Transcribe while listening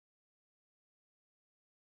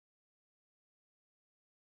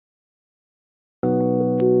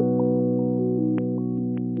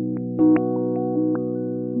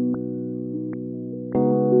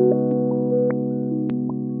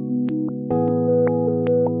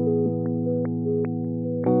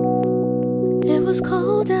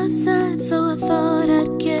cold outside, so I thought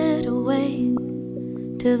I'd get away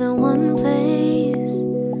to the one place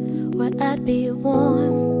where I'd be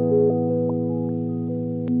warm.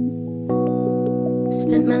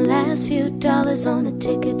 Spent my last few dollars on a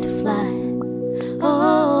ticket to fly.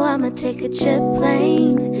 Oh, I'ma take a jet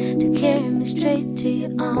plane to carry me straight to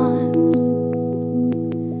your arms.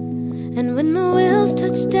 And when the wheels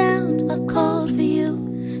touched down, I called for you.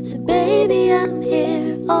 So baby, I'm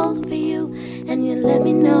here all for you. And you let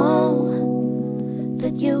me know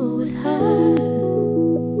that you were with her.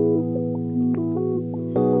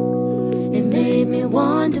 It made me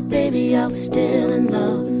wonder, baby, I was still in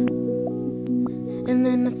love. And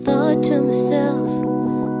then I thought to myself,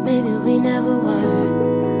 maybe we never were.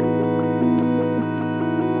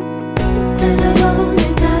 And I've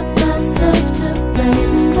only got myself to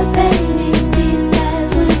blame for painting these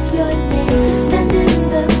skies with your name. And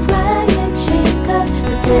it's a crying shame, 'cause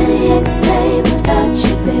the city ain't the same without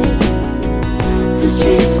you, babe. The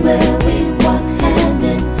streets where we walked hand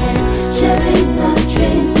in hand, sharing our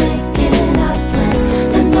dreams, making our plans,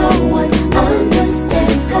 and no one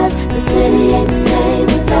understands, 'cause the city ain't the same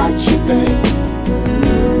without you, babe.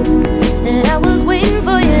 And I was waiting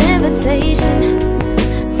for your invitation,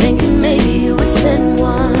 thinking maybe you would send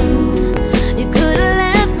one. You could have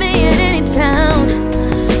left me in any town,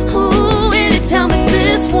 ooh, any town but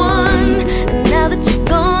this one. And now that you're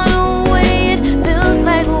gone away, it feels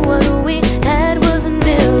like what we had wasn't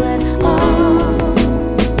real at all.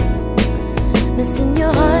 Missing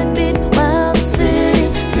your heartbeat while the city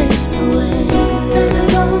sleeps away. And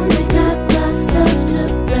I've only got myself to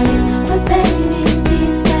blame for painting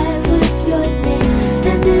these skies with your name.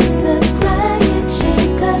 And it's a crying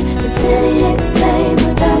shame, 'cause the city ain't the same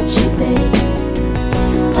without you, babe.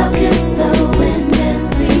 I'll kiss the wind and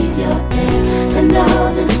breathe your air, and all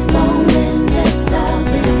this loneliness I'll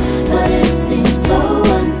bear. But it seems so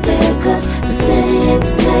unfair, 'cause the city ain't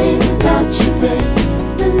the same without you, babe.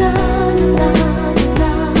 La la la la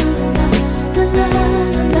la la la la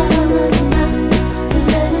la la la.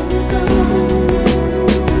 Letting you go,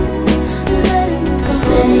 letting you go. The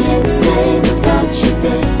city ain't the same without you,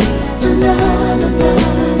 babe. La la la la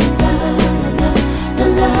la la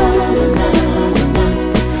la la la la.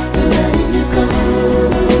 Letting you go,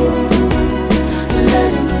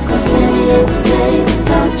 letting you go. The city ain't the same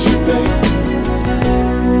without you, babe.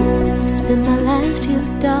 Spent my last few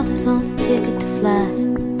dollars on a ticket to fly.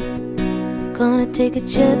 Gonna take a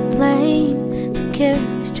jet plane to carry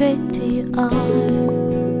me straight to your arms.